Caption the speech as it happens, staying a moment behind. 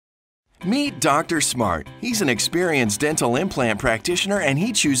Meet Dr. Smart. He's an experienced dental implant practitioner and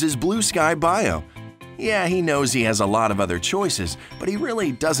he chooses Blue Sky Bio. Yeah, he knows he has a lot of other choices, but he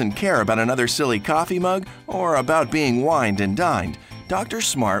really doesn't care about another silly coffee mug or about being wined and dined. Dr.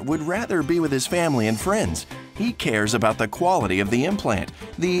 Smart would rather be with his family and friends. He cares about the quality of the implant,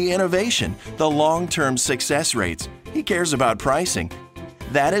 the innovation, the long-term success rates. He cares about pricing.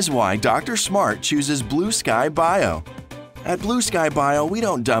 That is why Dr. Smart chooses Blue Sky Bio. At Blue Sky Bio, we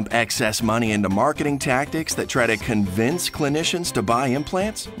don't dump excess money into marketing tactics that try to convince clinicians to buy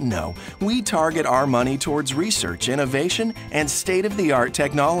implants. No, we target our money towards research, innovation, and state-of-the-art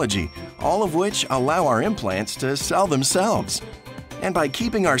technology, all of which allow our implants to sell themselves. And by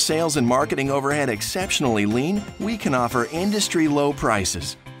keeping our sales and marketing overhead exceptionally lean, we can offer industry-low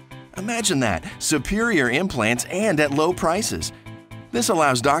prices. Imagine that, superior implants and at low prices. This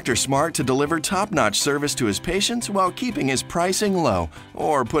allows Dr. Smart to deliver top-notch service to his patients while keeping his pricing low,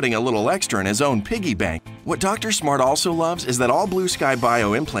 or putting a little extra in his own piggy bank. What Dr. Smart also loves is that all Blue Sky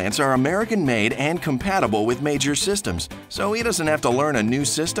Bio implants are American-made and compatible with major systems, so he doesn't have to learn a new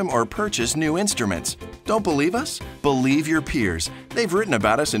system or purchase new instruments. Don't believe us? Believe your peers. They've written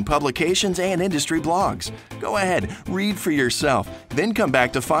about us in publications and industry blogs. Go ahead, read for yourself, then come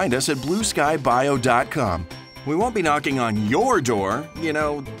back to find us at blueskybio.com. We won't be knocking on your door,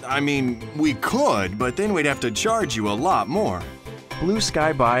 we could, but then we'd have to charge you a lot more. Blue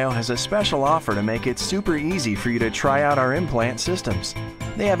Sky Bio has a special offer to make it super easy for you to try out our implant systems.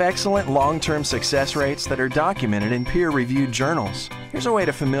 They have excellent long-term success rates that are documented in peer-reviewed journals. Here's a way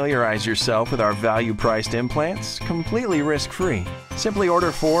to familiarize yourself with our value-priced implants, completely risk-free. Simply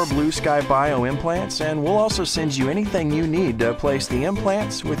order 4 Blue Sky Bio implants and we'll also send you anything you need to place the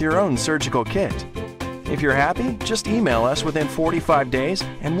implants with your own surgical kit. If you're happy, just email us within 45 days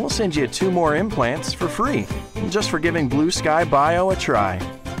and we'll send you 2 more implants for free, just for giving Blue Sky Bio a try.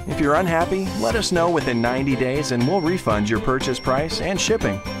 If you're unhappy, let us know within 90 days and we'll refund your purchase price and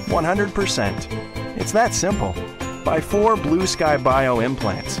shipping 100%. It's that simple. Buy 4 Blue Sky Bio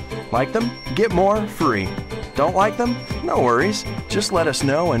implants. Like them? Get more free. Don't like them? No worries. Just let us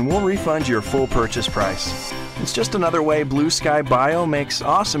know and we'll refund your full purchase price. It's just another way Blue Sky Bio makes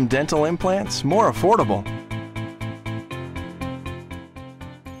awesome dental implants more affordable.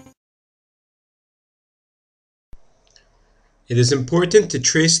 It is important to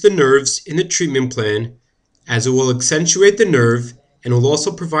trace the nerves in the treatment plan, as it will accentuate the nerve and will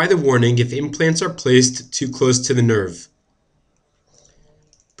also provide a warning if implants are placed too close to the nerve.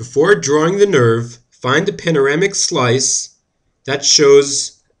 Before drawing the nerve, find the panoramic slice that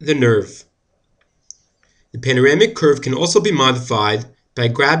shows the nerve. The panoramic curve can also be modified by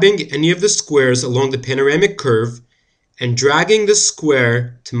grabbing any of the squares along the panoramic curve and dragging the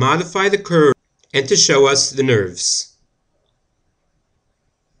square to modify the curve and to show us the nerves.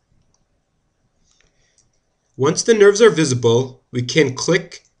 Once the nerves are visible, we can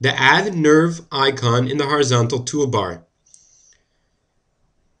click the Add Nerve icon in the horizontal toolbar.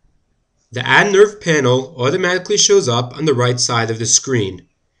 The Add Nerve panel automatically shows up on the right side of the screen.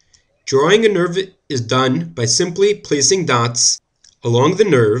 Drawing a nerve is done by simply placing dots along the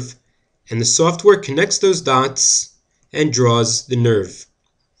nerve, and the software connects those dots and draws the nerve.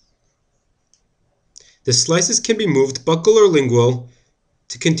 The slices can be moved buccal or lingual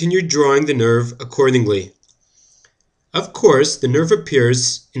to continue drawing the nerve accordingly. Of course, the nerve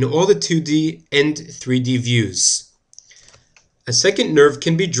appears in all the 2D and 3D views. A second nerve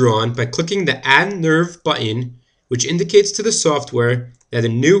can be drawn by clicking the Add Nerve button, which indicates to the software that a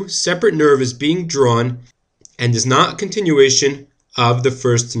new separate nerve is being drawn and is not a continuation of the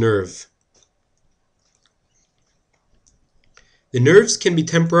first nerve. The nerves can be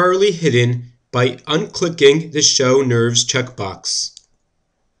temporarily hidden by unclicking the Show Nerves checkbox.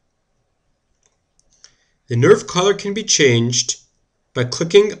 The nerve color can be changed by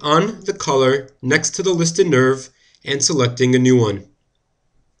clicking on the color next to the listed nerve and selecting a new one.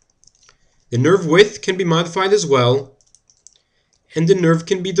 The nerve width can be modified as well, and the nerve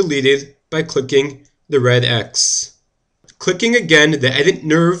can be deleted by clicking the red X. Clicking again the Edit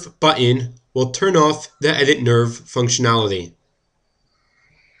Nerve button will turn off the Edit Nerve functionality.